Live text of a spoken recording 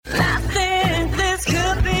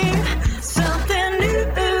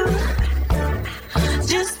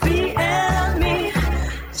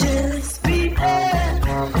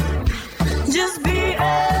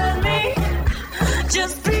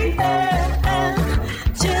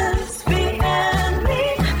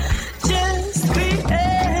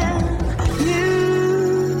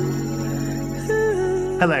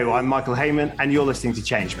Hello, I'm Michael Hayman, and you're listening to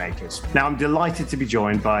Changemakers. Now, I'm delighted to be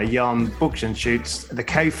joined by Jan Büchsenschütz, the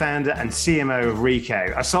co-founder and CMO of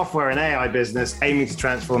RIIICO, a software and AI business aiming to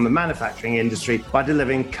transform the manufacturing industry by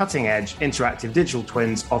delivering cutting-edge interactive digital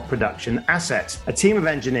twins of production assets. A team of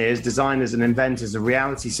engineers, designers, and inventors of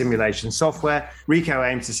reality simulation software, RIIICO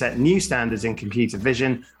aims to set new standards in computer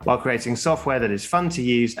vision while creating software that is fun to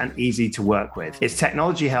use and easy to work with. Its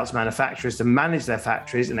technology helps manufacturers to manage their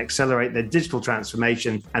factories and accelerate their digital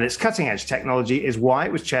transformation, and its cutting-edge technology is why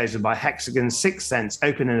it was chosen by Hexagon's Sixth Sense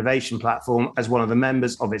Open Innovation Platform as one of the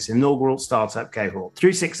members of its inaugural startup cohort.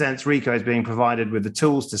 Through Sixth Sense, RIIICO is being provided with the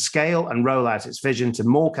tools to scale and roll out its vision to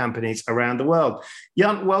more companies around the world.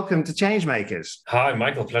 Jan, welcome to Changemakers. Hi,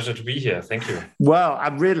 Michael. Pleasure to be here. Thank you. Well,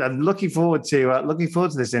 I'm looking forward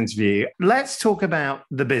to this interview. Let's talk about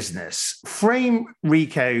the business. Frame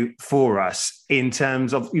RIIICO for us in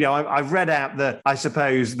terms of, I've read out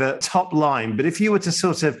the top line, but if you were to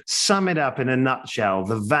sort of sum it up in a nutshell,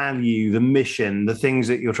 the value, the mission, the things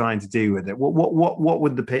that you're trying to do with it, what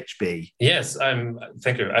would the pitch be? Yes,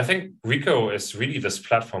 thank you. I think RIIICO is really this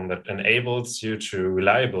platform that enables you to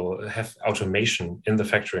have automation in the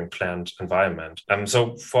factoring plant environment.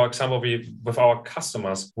 So, for example, with our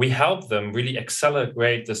customers, we help them really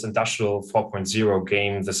accelerate this industrial 4.0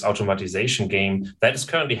 game, this automatization game that is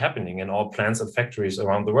currently happening in all plants and factories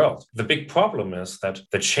around the world. The big problem is that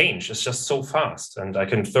the change is just so fast, and I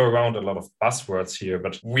can throw around a lot of buzzwords here,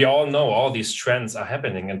 but we all know all these trends are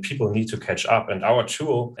happening and people need to catch up. And our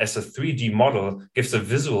tool as a 3D model gives a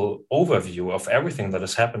visual overview of everything that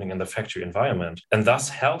is happening in the factory environment, and thus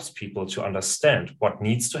helps people to understand what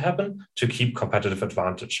needs to happen to keep competitive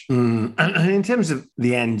advantage. And in terms of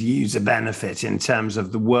the end user benefit, in terms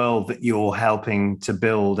of the world that you're helping to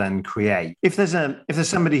build and create, if there's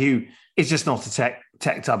somebody who is just not a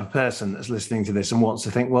tech type of person that's listening to this and wants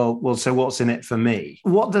to think, well, so what's in it for me?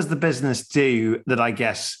 What does the business do that I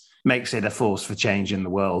guess makes it a force for change in the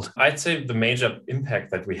world? I'd say the major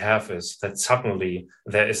impact that we have is that suddenly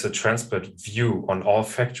there is a transparent view on all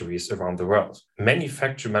factories around the world. Many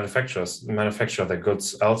manufacturers manufacture their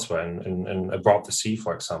goods elsewhere in abroad the sea,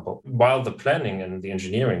 for example. While the planning and the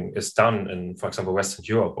engineering is done in, for example, Western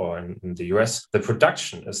Europe or in the US, the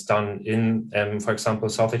production is done in, for example,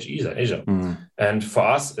 Southeast Asia. And for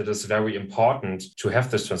us, it is very important to have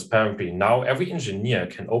this transparency. Now, every engineer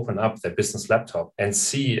can open up their business laptop and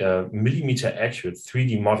see a millimeter accurate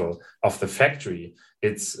 3D model of the factory,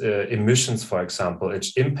 its emissions, for example,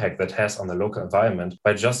 its impact that has on the local environment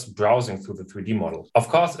by just browsing through the 3D model. Of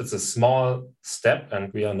course, it's a small step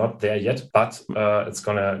and we are not there yet, but it's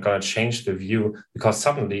gonna change the view because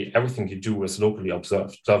suddenly everything you do is locally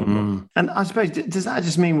observed. And I suppose, does that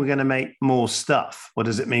just mean we're going to make more stuff? Or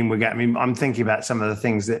does it mean I'm thinking about some of the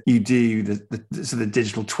things that you do, the sort of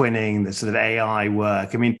digital twinning, the sort of AI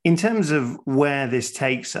work. I mean, in terms of where this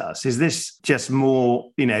takes us, is this just more,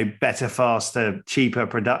 better, faster, cheaper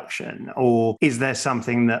production, or is there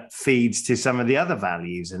something that feeds to some of the other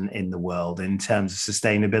values in the world in terms of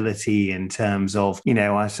sustainability, in terms of,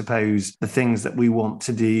 I suppose the things that we want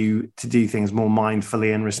to do things more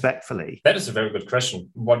mindfully and respectfully? That is a very good question.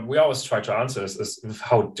 What we always try to answer is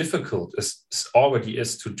how difficult it already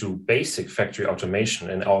is to do basic factory automation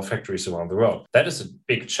in our factories around the world. That is a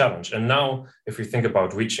big challenge. And now, if we think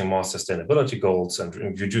about reaching more sustainability goals and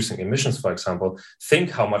reducing emissions, for example, think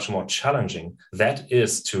how much more challenging that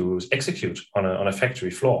is to execute on a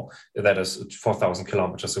factory floor that is 4,000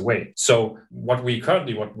 kilometers away. So what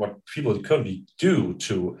people currently do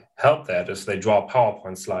to help that is they draw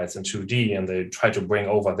PowerPoint slides in 2D and they try to bring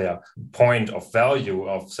over their point of value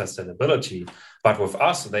of sustainability. But with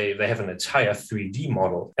us, they have an entire 3D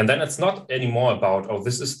model. And then it's not anymore about,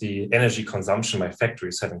 this is the energy consumption my factory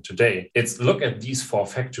is having today. It's look at these 4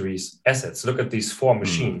 factories' assets, look at these 4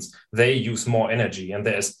 machines. They use more energy and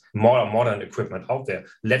there's more modern equipment out there.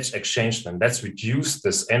 Let's exchange them. Let's reduce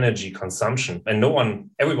this energy consumption. And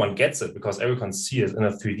everyone gets it because everyone sees it in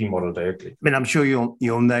a 3D model directly. I mean, I'm sure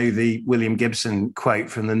you'll know the William Gibson quote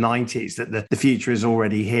from the 90s that the future is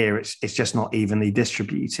already here. It's just not evenly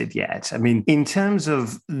distributed yet. I mean, in terms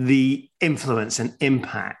of the influence and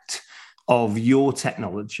impact of your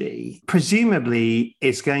technology, presumably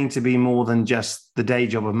it's going to be more than just the day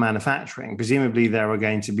job of manufacturing. Presumably there are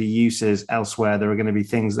going to be uses elsewhere. There are going to be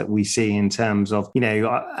things that we see in terms of,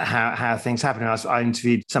 how things happen. I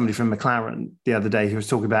interviewed somebody from McLaren the other day who was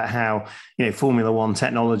talking about how, Formula One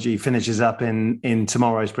technology finishes up in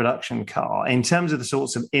tomorrow's production car. In terms of the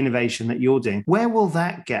sorts of innovation that you're doing, where will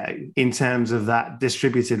that go in terms of that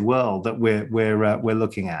distributed world that we're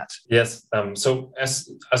looking at? Yes. So as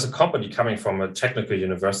a company coming from a technical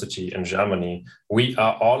university in Germany, we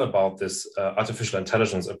are all about this artificial artificial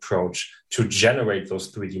intelligence approach to generate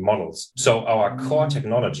those 3D models. So our core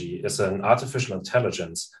technology is an artificial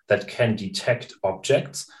intelligence that can detect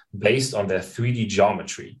objects based on their 3D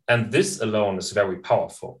geometry. And this alone is very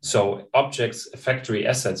powerful. So objects, factory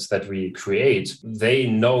assets that we create, they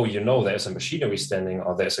know, there's a machinery standing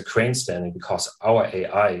or there's a crane standing because our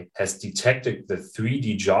AI has detected the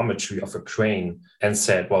 3D geometry of a crane and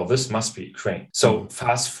said, well, this must be a crane. So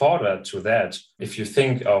fast forward to that, if you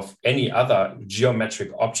think of any other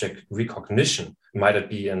geometric object recognition, might it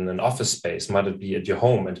be in an office space? Might it be at your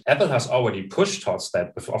home? And Apple has already pushed towards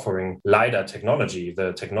that with offering LiDAR technology,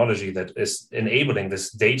 the technology that is enabling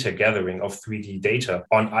this data gathering of 3D data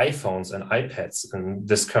on iPhones and iPads in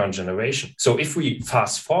this current generation. So if we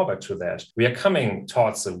fast forward to that, we are coming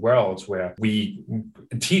towards a world where we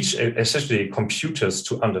teach essentially computers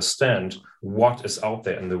to understand what is out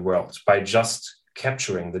there in the world by just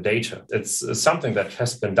capturing the data. It's something that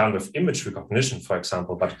has been done with image recognition, for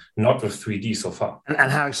example, but not with 3D so far.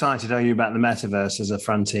 And how excited are you about the metaverse as a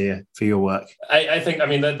frontier for your work? I think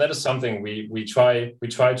that is something we try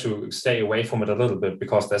to stay away from it a little bit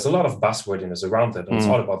because there's a lot of buzzwordiness around it, and it's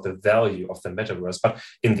all about the value of the metaverse. But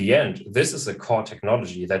in the end, this is a core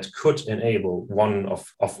technology that could enable one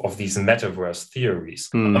of these metaverse theories.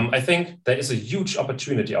 I think there is a huge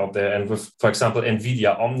opportunity out there, and with, for example,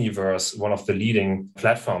 NVIDIA Omniverse, one of the leading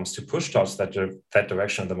platforms to push towards that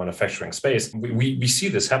direction in the manufacturing space. We see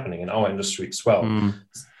this happening in our industry as well.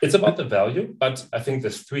 It's about the value, but I think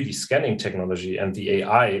this 3D scanning technology and the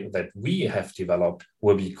AI that we have developed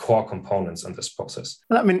will be core components in this process.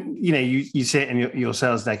 Well, I mean, you see it in your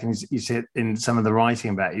sales deck, and you see it in some of the writing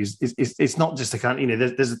about you. It's not just a kind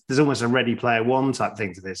of, there's almost a Ready Player One type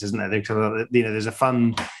thing to this, isn't there? There's a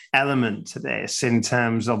fun element to this in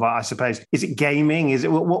terms of, I suppose, is it gaming? Is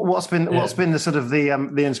it what's been the sort of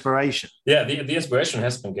the inspiration? Yeah, the inspiration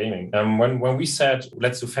has been gaming. When we said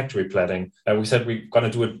let's do factory planning, we said we're going to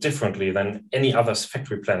do it differently than any other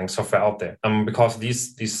factory planning software out there, because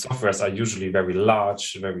these softwares are usually very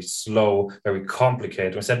large, very slow, very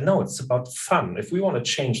complicated. We said no, it's about fun. If we want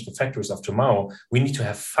to change the factories of tomorrow, we need to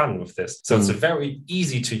have fun with this. So it's a very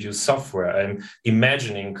easy to use software. I'm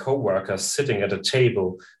imagining coworkers sitting at a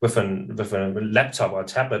table with a laptop or a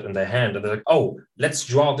tablet in their hand, and they're like, oh, let's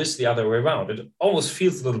draw this the other way around. It almost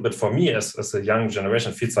feels a little bit for me as a young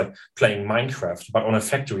generation, feels like playing Minecraft, but on a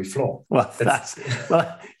factory floor. Well,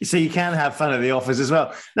 so you can have fun at the office as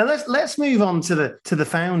well. Now let's move on to the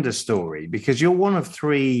founder story, because you're one of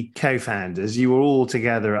 3 co-founders. You were all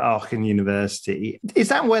together at Aachen University. Is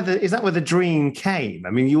that where the dream came? I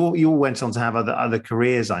mean, you all went on to have other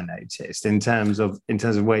careers, I noticed, in terms of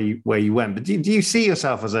where you went. But do you see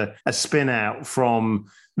yourself as a spin out from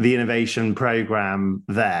the innovation program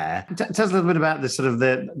there? Tell us a little bit about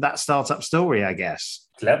that startup story, I guess.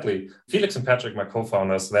 Gladly. Felix and Patrick, my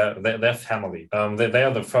co-founders, they're family. They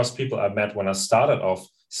are the first people I met when I started off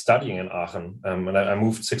studying in Aachen. And I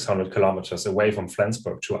moved 600 kilometers away from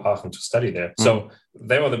Flensburg to Aachen to study there. So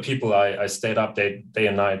they were the people I stayed up day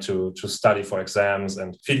and night to study for exams.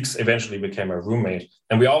 And Felix eventually became a roommate.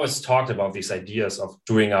 And we always talked about these ideas of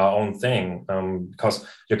doing our own thing, because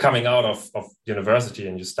you're coming out of university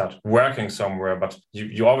and you start working somewhere, but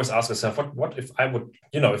you always ask yourself, what if I would,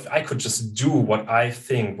 if I could just do what I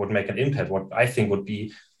think would make an impact, what I think would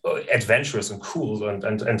be adventurous and cool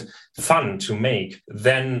and fun to make,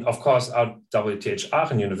 then of course our WTH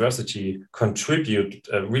Aachen University contribute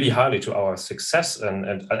really highly to our success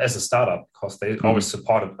and as a startup, because they always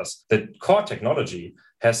supported us. The core technology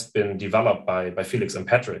has been developed by Felix and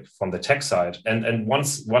Patrick from the tech side. And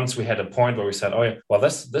once we had a point where we said, oh yeah, well,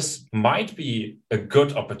 this might be a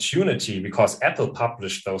good opportunity, because Apple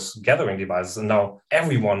published those gathering devices and now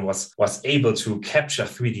everyone was able to capture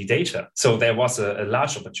 3D data. So there was a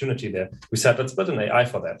large opportunity there. We said, let's build an AI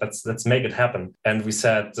for that. Let's make it happen. And we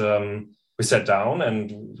said, we sat down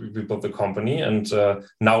and we built the company. And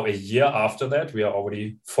now a year after that, we are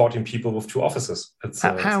already 14 people with 2 offices.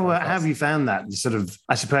 How have you found that? Sort of,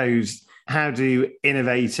 I suppose, how do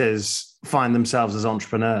innovators find themselves as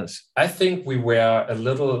entrepreneurs? I think we were a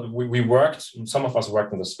little, we worked, some of us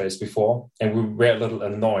worked in the space before, and we were a little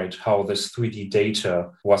annoyed how this 3D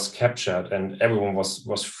data was captured, and everyone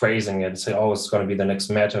was phrasing it and say, oh, it's going to be the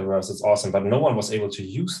next metaverse, it's awesome. But no one was able to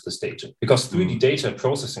use this data, because 3D data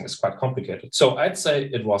processing is quite complicated. So I'd say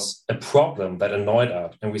it was a problem that annoyed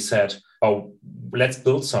us. And we said, oh, let's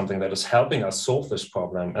build something that is helping us solve this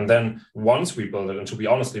problem. And then once we built it, and to be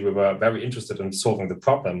honest, we were very interested in solving the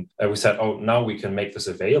problem, we said, oh, now we can make this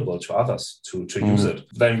available to others to use it.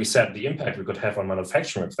 Then we said the impact we could have on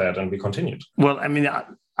manufacturing with that, and we continued. Well, I mean,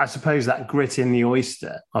 I suppose that grit in the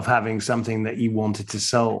oyster of having something that you wanted to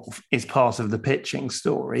solve is part of the pitching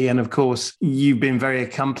story. And of course, you've been very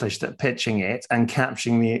accomplished at pitching it and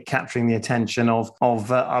capturing the attention of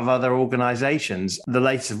other organizations, the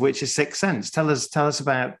latest of which is Sixth Sense. Tell us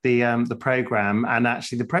about the program and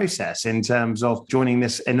actually the process in terms of joining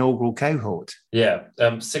this inaugural cohort. Yeah,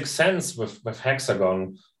 Sixth Sense with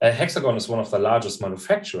Hexagon. Hexagon is one of the largest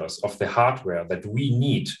manufacturers of the hardware that we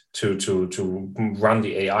need to run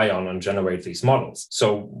the AI on and generate these models.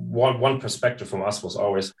 So one perspective from us was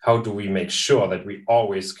always, how do we make sure that we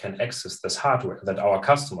always can access this hardware, that our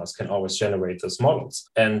customers can always generate those models?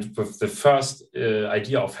 And with the first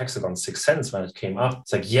idea of Hexagon Sixth Sense, when it came up,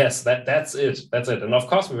 it's like, yes, that's it. And of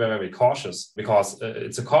course, we were very cautious because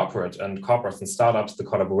it's a corporate, and corporates and startups, the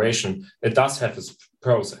collaboration, it does have its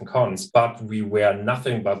pros and cons, but we were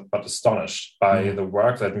nothing but astonished by the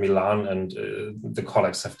work that Milan and the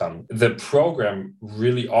colleagues have done. The program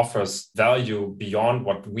really offers value beyond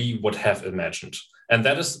what we would have imagined. And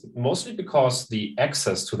that is mostly because the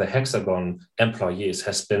access to the Hexagon employees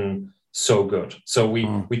has been so good. So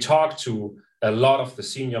we talked to a lot of the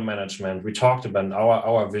senior management. We talked about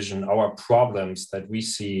our vision, our problems that we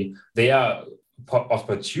see. They are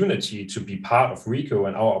opportunity to be part of RIIICO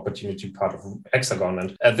and our opportunity part of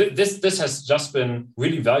Hexagon. And this has just been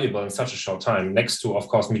really valuable in such a short time, next to, of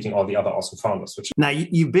course, meeting all the other awesome founders. Now,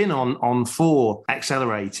 you've been on 4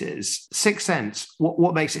 accelerators. Sixth Sense,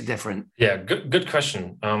 what makes it different? Yeah, good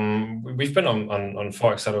question. We've been on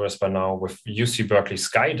 4 accelerators by now, with UC Berkeley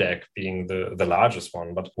Skydeck being the largest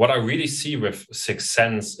one. But what I really see with Sixth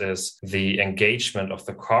Sense is the engagement of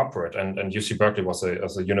the corporate, and UC Berkeley was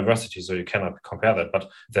a university, so you cannot compare that, but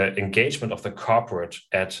the engagement of the corporate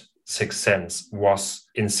at Sixth Sense was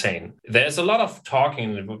insane. There's a lot of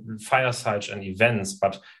talking in firesides and events,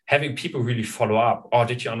 but having people really follow up. Oh,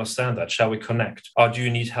 did you understand that? Shall we connect? Or do you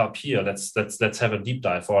need help here? Let's have a deep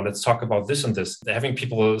dive, or let's talk about this and this. Having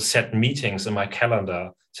people set meetings in my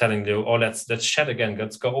calendar, telling you, oh, let's chat again.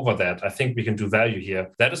 Let's go over that. I think we can do value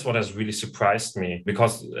here. That is what has really surprised me,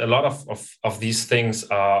 because a lot of these things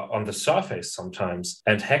are on the surface sometimes.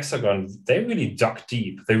 And Hexagon, they really dug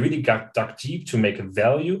deep. They really dug deep to make a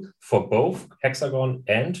value for both Hexagon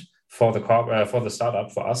and for the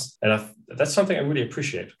startup, for us. And that's something I really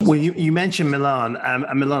appreciate. Well, you mentioned Milan, and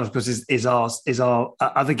Milan, of course, is our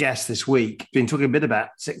other guest this week. Been talking a bit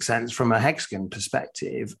about Sixth Sense from a Hexagon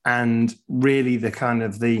perspective, and really the kind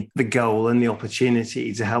of the goal and the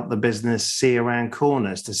opportunity to help the business see around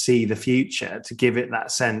corners, to see the future, to give it that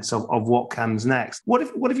sense of what comes next. What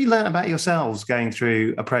have you learned about yourselves going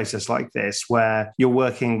through a process like this, where you're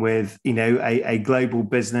working with a global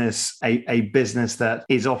business, a business that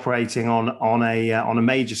is operating on a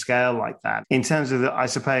major scale like that, in terms of I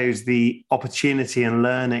suppose the opportunity and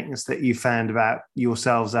learnings that you found about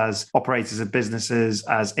yourselves as operators of businesses,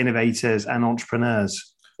 as innovators and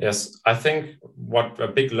entrepreneurs? Yes, I think what a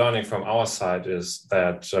big learning from our side is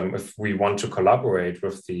that if we want to collaborate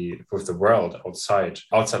with the world outside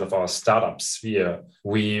of our startup sphere,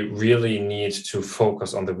 we really need to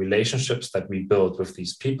focus on the relationships that we build with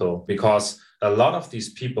these people, because a lot of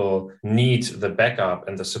these people need the backup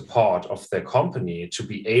and the support of their company to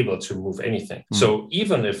be able to move anything. So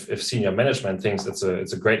even if senior management thinks it's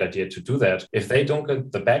a great idea to do that, if they don't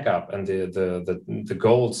get the backup and the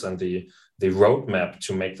goals and the roadmap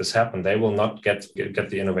to make this happen, they will not get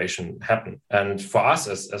the innovation happen. And for us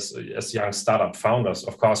as young startup founders,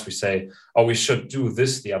 of course, we say, oh, we should do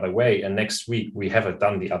this the other way. And next week we have it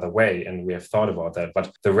done the other way. And we have thought about that.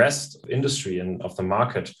 But the rest of industry and of the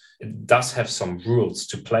market, it does have some rules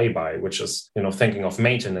to play by, which is, thinking of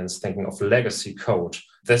maintenance, thinking of legacy code.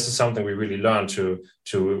 This is something we really learned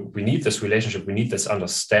we need this relationship, we need this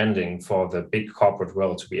understanding for the big corporate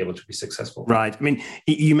world to be able to be successful. Right. I mean,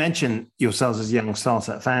 you mentioned yourselves as young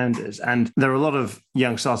startup founders, and there are a lot of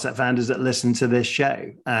young startup founders that listen to this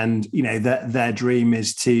show, and, their dream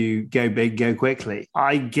is to go big, go quickly.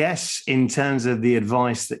 I guess in terms of the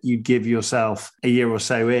advice that you'd give yourself a year or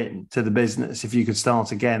so in to the business, if you could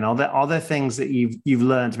start again, are there things that you've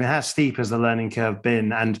learned? I mean, how steep has the learning curve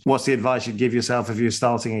been, and what's the advice you'd give yourself if you're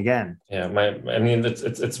starting again? Yeah,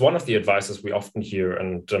 it's one of the advices we often hear,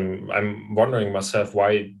 and I'm wondering myself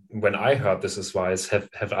why, when I heard this advice,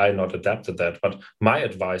 have I not adapted that? But my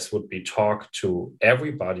advice would be talk to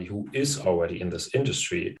everybody who is already in this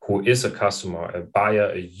industry, who is a customer, a buyer,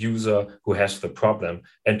 a user who has the problem,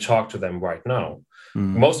 and talk to them right now.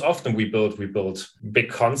 Most often we build big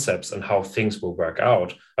concepts and how things will work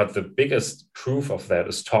out. But the biggest proof of that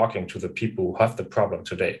is talking to the people who have the problem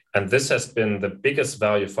today. And this has been the biggest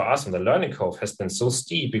value for us. And the learning curve has been so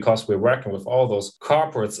steep because we're working with all those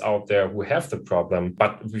corporates out there who have the problem.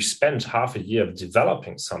 But we spent half a year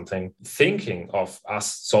developing something, thinking of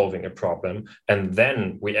us solving a problem. And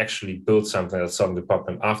then we actually build something that's solving the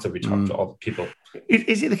problem after we talk to all the people.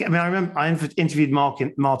 Is it? I mean, I remember I interviewed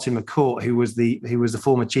Martin McCourt, who was the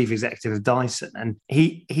former chief executive of Dyson, and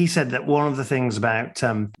he said that one of the things about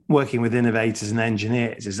working with innovators and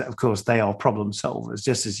engineers is that, of course, they are problem solvers,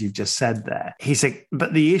 just as you've just said there. He said,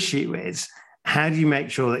 but the issue is, how do you make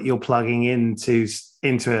sure that you're plugging into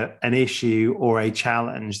an issue or a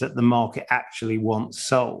challenge that the market actually wants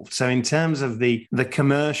solved? So in terms of the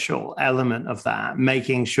commercial element of that,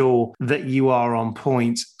 making sure that you are on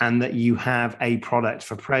point and that you have a product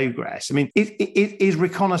for progress. I mean, is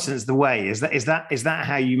reconnaissance the way? Is that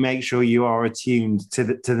how you make sure you are attuned to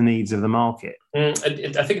the needs of the market? I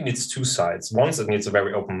think it needs two sides. Once it needs a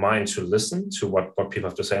very open mind to listen to what people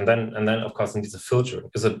have to say, and then of course it needs a filter.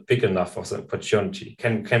 Is it big enough of an opportunity?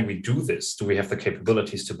 Can we do this? Do we have the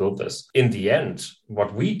capabilities to build this? In the end,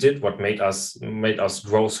 what we did, what made us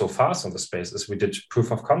grow so fast in the space, is we did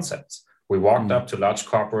proof of concepts. We walked up to large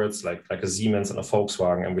corporates like a Siemens and a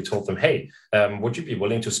Volkswagen, and we told them, "Hey, would you be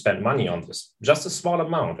willing to spend money on this? Just a small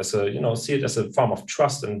amount, see it as a form of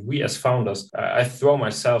trust." And we, as founders, I throw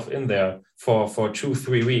myself in there for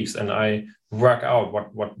 2-3 weeks, and I work out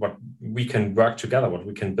what we can work together, what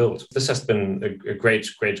we can build. This has been a great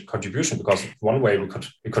contribution, because one way we could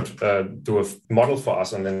do a model for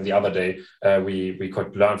us, and then the other day we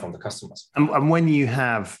could learn from the customers. And when you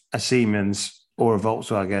have a Siemens or a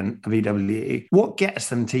Volkswagen, a VW, what gets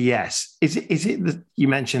them to yes? Is it that you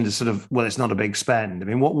mentioned a sort of, well, it's not a big spend? I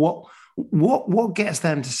mean, what gets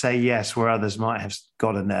them to say yes where others might have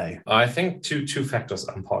got to no? I think two factors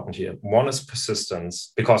are important here. One is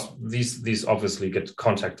persistence, because these obviously get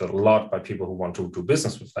contacted a lot by people who want to do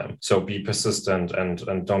business with them. So be persistent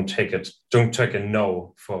and don't take a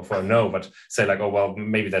no for a no, but say like, oh, well,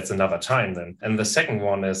 maybe that's another time then. And the second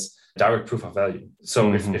one is direct proof of value.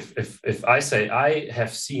 So if I say I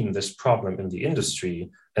have seen this problem in the industry,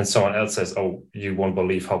 and someone else says, "Oh, you won't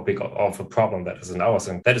believe how big of a problem that is in ours,"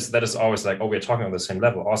 and that is always like, "Oh, we're talking on the same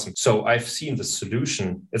level." Awesome. So I've seen the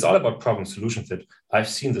solution. It's all about problem solution fit. I've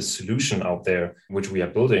seen the solution out there which we are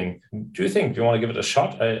building. Do you want to give it a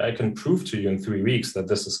shot? I can prove to you in 3 weeks that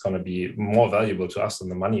this is going to be more valuable to us than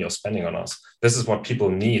the money you're spending on us. This is what people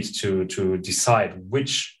need to decide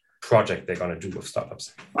which project they're going to do with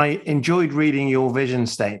startups. I enjoyed reading your vision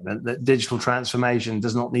statement that digital transformation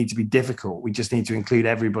does not need to be difficult. We just need to include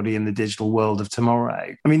everybody in the digital world of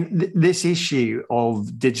tomorrow. I mean, this issue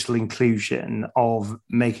of digital inclusion, of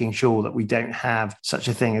making sure that we don't have such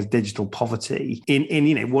a thing as digital poverty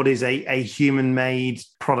in what is a human-made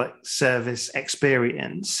product service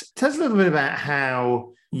experience. Tell us a little bit about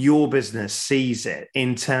how your business sees it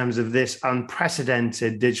in terms of this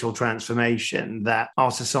unprecedented digital transformation that our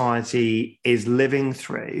society is living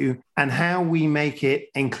through, and how we make it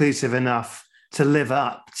inclusive enough to live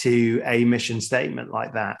up to a mission statement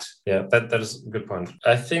like that. Yeah, that is a good point.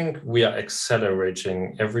 I think we are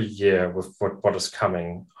accelerating every year with what is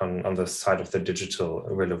coming on the side of the digital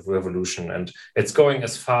revolution. And it's going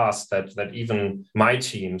as fast that even my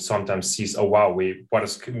team sometimes sees, oh, wow, what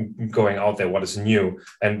is going out there, what is new?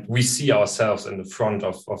 And we see ourselves in the front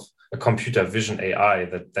of a computer vision AI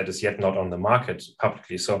that is yet not on the market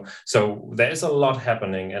publicly. So there is a lot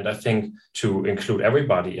happening. And I think to include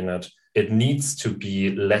everybody in it, it needs to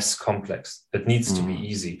be less complex. It needs to be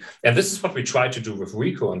easy. And this is what we try to do with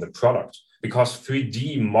RIIICO and the product, because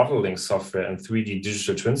 3D modeling software and 3D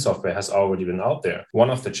digital twin software has already been out there. One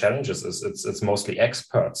of the challenges is it's mostly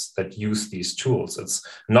experts that use these tools. It's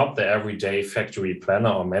not the everyday factory planner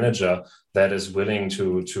or manager that is willing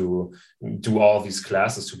to do all these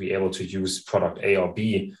classes to be able to use product A or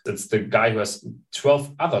B. It's the guy who has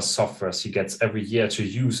 12 other softwares he gets every year to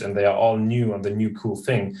use, and they are all new on the new cool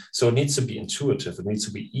thing. So it needs to be intuitive. It needs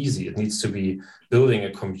to be easy. It needs to be building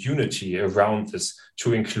a community around this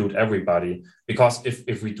to include everybody. Because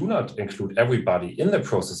if we do not include everybody in the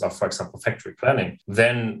process of, for example, factory planning,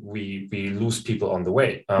 then we lose people on the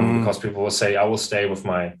way. Because people will say, I will stay with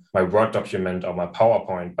my Word document or my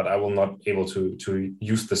PowerPoint, but I will not able to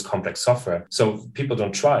use this complex software. So people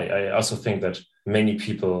don't try. I also think that many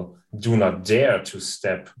people do not dare to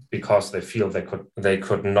step because they feel they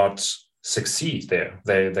could not succeed there.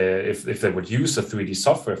 If they would use the 3D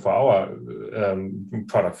software for our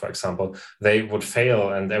product, for example, they would fail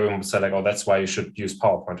and everyone would say like, oh, that's why you should use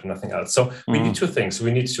PowerPoint and nothing else. So we need two things.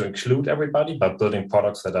 We need to include everybody by building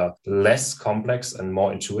products that are less complex and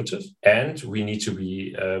more intuitive. And we need to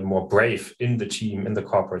be more brave in the team, in the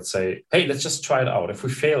corporate, say, hey, let's just try it out. If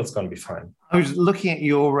we fail, it's going to be fine. I was looking at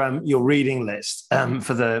your reading list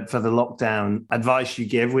for the lockdown advice you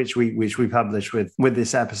give, which we published with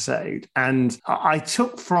this episode, and I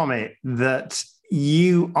took from it that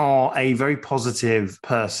you are a very positive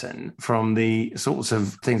person from the sorts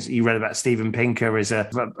of things that you read about. Steven Pinker is a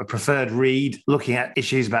preferred read, looking at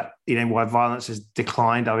issues about, why violence has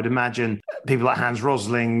declined. I would imagine people like Hans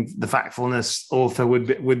Rosling, the Factfulness author,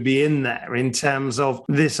 would be in there in terms of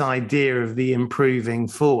this idea of the improving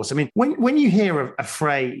force. I mean, when you hear a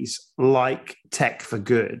phrase like tech for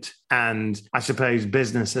good, and I suppose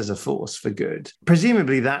business as a force for good,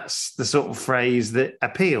 presumably that's the sort of phrase that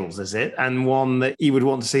appeals, is it? And one that you would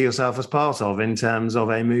want to see yourself as part of in terms of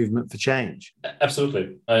a movement for change.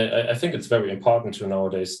 Absolutely. I think it's very important to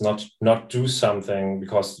nowadays not do something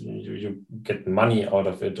because you get money out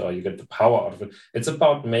of it or you get the power out of it. It's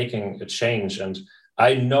about making a change. And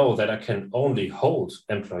I know that I can only hold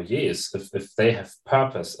employees if they have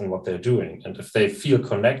purpose in what they're doing and if they feel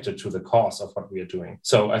connected to the cause of what we are doing.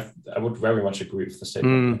 So I would very much agree with the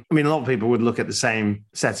statement. I mean, a lot of people would look at the same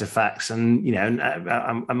set of facts and,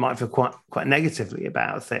 I might feel quite negatively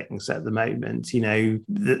about things at the moment.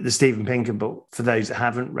 The Steven Pinker book, for those that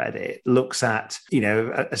haven't read it, looks at,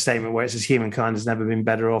 a statement where it says humankind has never been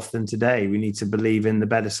better off than today. We need to believe in the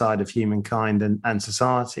better side of humankind and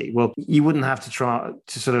society. Well, you wouldn't have to try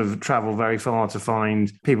to sort of travel very far to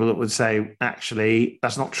find people that would say, actually,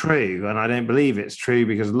 that's not true. And I don't believe it's true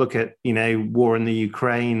because look at, war in the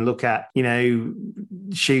Ukraine, look at,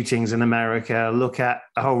 shootings in America, look at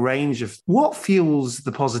a whole range of what fuels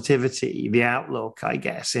the positivity, the outlook, I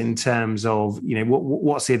guess, in terms of,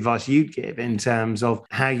 what's the advice you'd give in terms of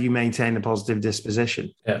how you maintain a positive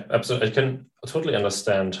disposition? Yeah, absolutely. I can totally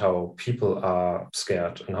understand how people are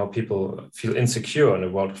scared and how people feel insecure in the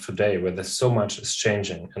world of today where there's so much is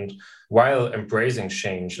changing. And while embracing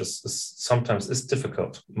change is sometimes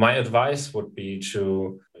difficult, my advice would be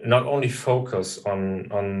to not only focus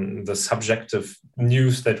on the subjective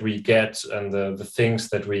news that we get and the things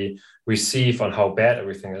that we receive on how bad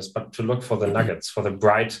everything is, but to look for the nuggets, for the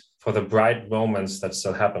bright moments that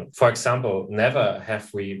still happen. For example, never have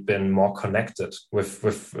we been more connected with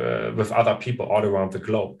other people all around the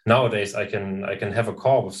globe. Nowadays, I can have a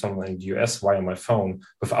call with someone in the US via my phone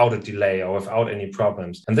without a delay or without any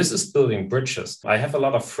problems. And this is building bridges. I have a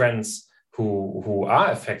lot of friends who are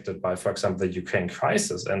affected by, for example, the Ukraine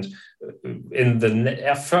crisis. And in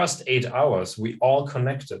the first 8 hours, we all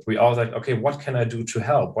connected. We all like, okay, what can I do to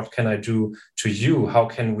help? What can I do to you? How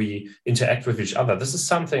can we interact with each other? This is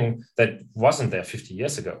something that wasn't there 50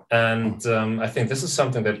 years ago. And I think this is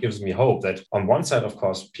something that gives me hope that on one side, of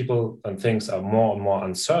course, people and things are more and more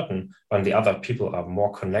uncertain. On the other, people are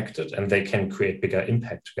more connected and they can create bigger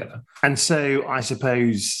impact together. And so I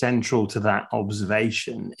suppose central to that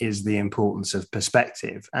observation is the importance of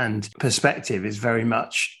perspective. And perspective is very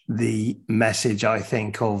much the message, I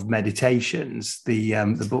think, of Meditations, the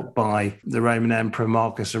book by the Roman Emperor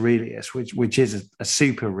Marcus Aurelius, which is a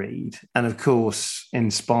super read, and of course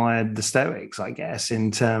inspired the Stoics, I guess,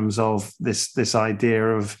 in terms of this idea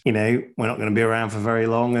of, we're not going to be around for very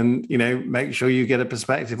long, and make sure you get a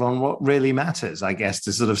perspective on what really matters, I guess,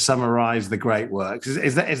 to sort of summarize the great works.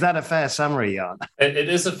 Is that a fair summary, Jan? It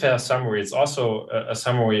is a fair summary. It's also a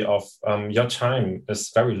summary of your time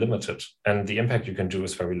is very limited and the impact you can do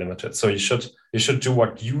is very limited. So you should do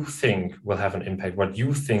what you think will have an impact, what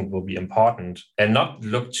you think will be important, and not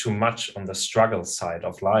look too much on the struggle side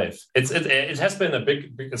of life. It has been a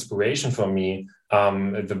big inspiration for me,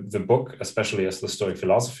 the book, especially as the Stoic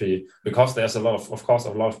philosophy, because there's a lot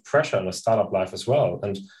of pressure in a startup life as well.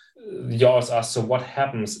 And you always ask, so what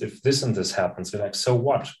happens if this and this happens? You're like, so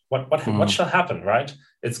what? What shall happen, right?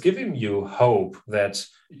 It's giving you hope that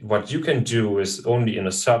what you can do is only in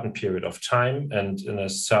a certain period of time and in a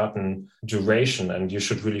certain duration, and you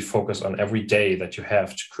should really focus on every day that you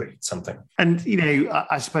have to create something. And,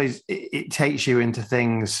 I suppose it takes you into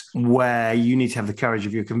things where you need to have the courage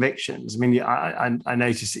of your convictions. I mean, I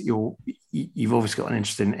noticed that you've obviously got an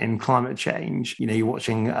interest in climate change. You're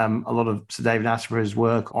watching a lot of Sir David Attenborough's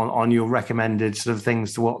work on your recommended sort of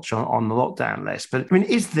things to watch on the lockdown list. But I mean,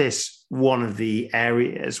 is this one of the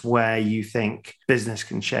areas where you think business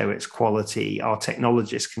can show its quality, our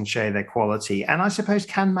technologists can show their quality, and I suppose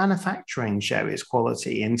can manufacturing show its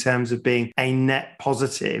quality in terms of being a net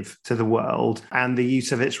positive to the world and the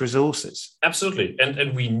use of its resources? Absolutely.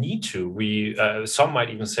 And we need to. Some might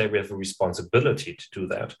even say we have a responsibility to do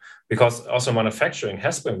that, because also manufacturing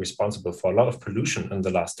has been responsible for a lot of pollution in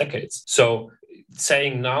the last decades. So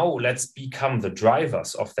saying now let's become the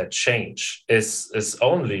drivers of that change is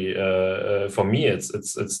only for me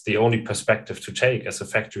it's the only perspective to take as a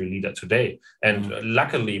factory leader today. And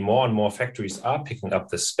luckily more and more factories are picking up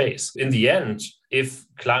this space. In the end, if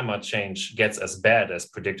climate change gets as bad as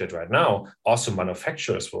predicted right now, also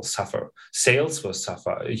manufacturers will suffer, sales will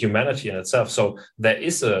suffer, humanity in itself. So there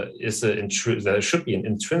there should be an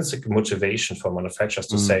intrinsic motivation for manufacturers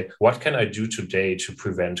to say, what can I do today to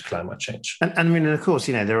prevent climate change? And I mean, of course,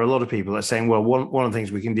 there are a lot of people that are saying, well, one of the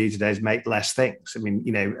things we can do today is make less things.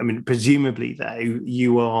 Presumably though,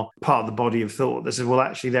 you are part of the body of thought that says, well,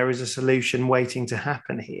 actually there is a solution waiting to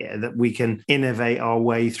happen here, that we can innovate our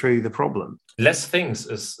way through the problem. Less things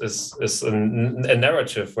is a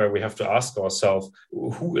narrative where we have to ask ourselves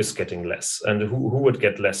who is getting less and who would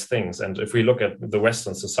get less things. And if we look at the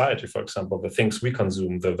Western society, for example, the things we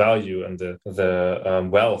consume, the value and the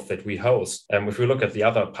wealth that we host, and if we look at the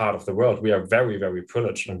other part of the world, we are very, very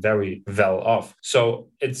privileged and very well off. So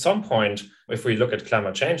at some point, if we look at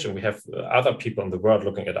climate change and we have other people in the world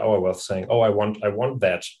looking at our wealth saying, oh, I want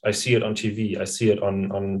that. I see it on TV. I see it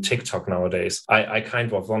on TikTok nowadays. I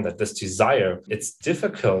kind of want that. This desire, it's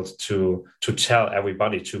difficult to tell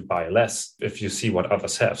everybody to buy less if you see what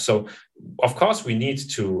others have. So of course, we need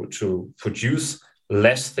to produce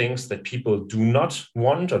less things that people do not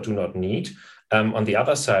want or do not need. On the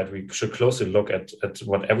other side, we should closely look at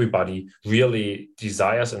what everybody really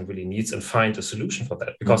desires and really needs and find a solution for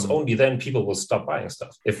that, because only then people will stop buying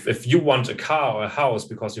stuff. If you want a car or a house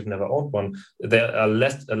because you've never owned one, there are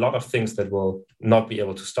a lot of things that will not be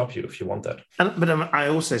able to stop you if you want that. But I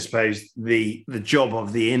also suppose the job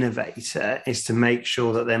of the innovator is to make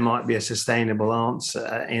sure that there might be a sustainable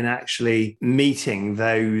answer in actually meeting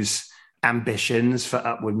those ambitions for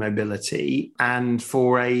upward mobility and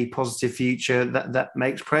for a positive future that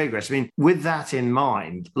makes progress. With that in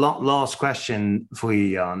mind, last question for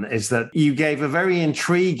you, Jan, is that you gave a very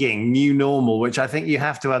intriguing new normal, which I think you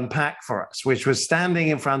have to unpack for us, which was standing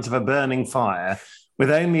in front of a burning fire with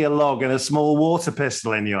only a log and a small water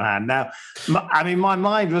pistol in your hand. Now, my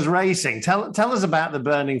mind was racing. Tell us about the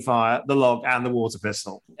burning fire, the log, and the water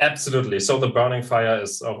pistol. Absolutely. So the burning fire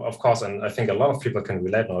is, of course, and I think a lot of people can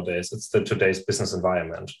relate nowadays, it's today's business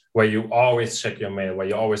environment where you always check your mail, where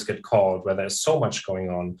you always get called, where there's so much going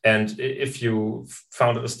on. And if you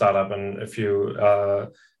founded a startup and if you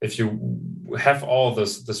have all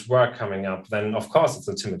this work coming up, then of course it's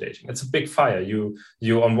intimidating. It's a big fire.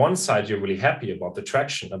 You on one side, you're really happy about the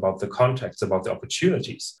traction, about the contacts, about the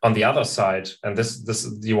opportunities. On the other side, and this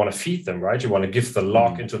you want to feed them, right? You want to give the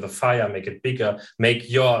log into the fire, make it bigger, make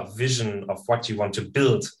your vision of what you want to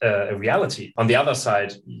build a reality. On the other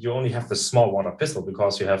side, you only have the small water pistol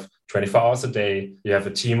because you have 24 hours a day. You have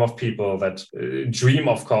a team of people that dream,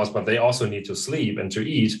 of course, but they also need to sleep and to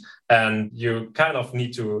eat. And you kind of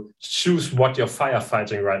need to choose what you're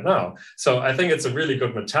firefighting right now. So I think it's a really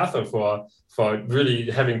good metaphor for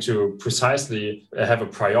really having to precisely have a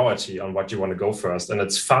priority on what you want to go first. And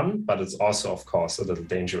it's fun, but it's also, of course, a little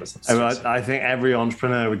dangerous. I think every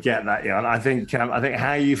entrepreneur would get that, Jan. I think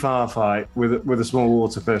how you firefight with a small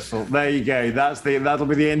water pistol. There you go. That'll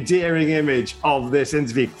be the endearing image of this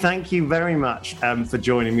interview. Thank you very much for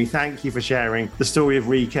joining me. Thank you for sharing the story of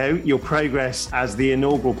RIIICO, your progress as the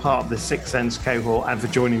inaugural part of the Sixth Sense cohort, and for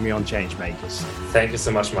joining me on Changemakers. Thank you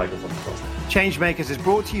so much, Michael, for the call. Changemakers is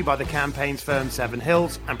brought to you by the campaigns firm Seven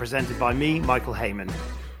Hills and presented by me, Michael Hayman.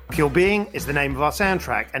 Pure Being is the name of our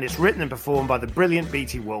soundtrack, and it's written and performed by the brilliant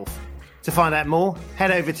BT Wolf. To find out more,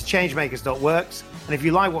 head over to changemakers.works, and if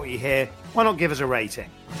you like what you hear, why not give us a rating?